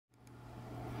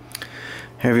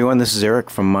Hey everyone, this is Eric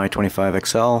from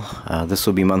My25XL. This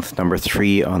will be month number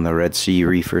 3 on the Red Sea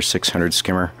Reefer 600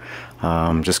 skimmer.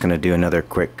 I'm just going to do another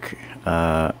quick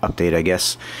update, I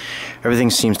guess. Everything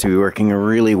seems to be working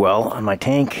really well on my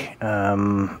tank.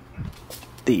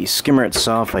 The skimmer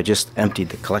itself, I just emptied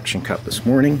the collection cup this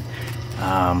morning.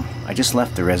 I just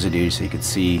left the residue so you could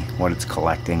see what it's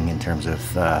collecting in terms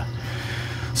of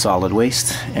solid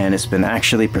waste, and it's been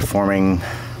actually performing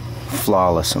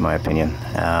flawless in my opinion.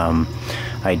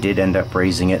 I did end up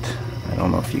raising it. I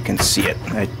don't know if you can see it.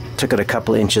 I took it a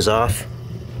couple of inches off.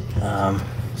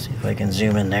 See if I can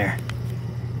zoom in there.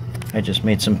 I just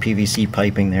made some PVC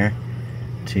piping there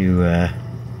to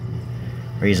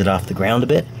raise it off the ground a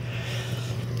bit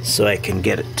so I can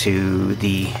get it to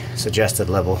the suggested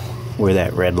level where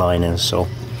that red line is. So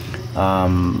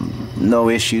no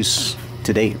issues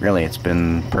to date, really. It's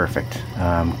been perfect.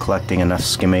 Collecting enough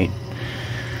skimmate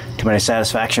to my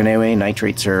satisfaction anyway.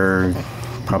 Nitrates are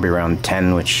probably around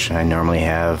 10, which I normally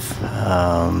have.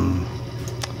 I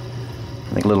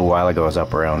think a little while ago I was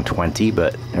up around 20,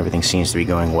 but everything seems to be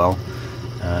going well.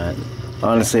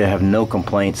 Honestly, I have no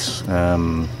complaints.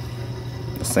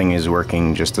 This thing is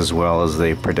working just as well as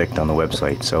they predict on the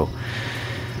website, so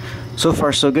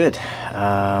far so good.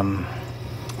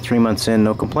 3 months in,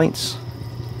 no complaints.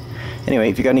 Anyway,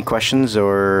 if you got any questions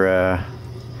or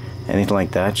anything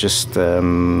like that, just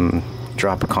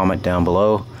drop a comment down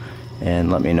below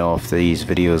and let me know if these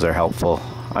videos are helpful.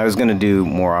 I was going to do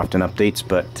more often updates,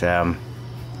 but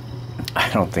I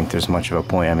don't think there's much of a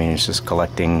point. I mean, it's just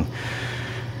collecting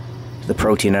the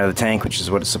protein out of the tank, which is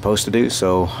what it's supposed to do,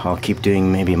 so I'll keep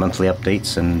doing maybe monthly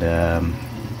updates, and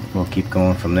we'll keep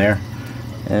going from there,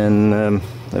 and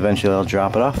eventually I'll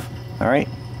drop it off. Alright,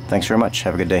 thanks very much.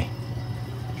 Have a good day.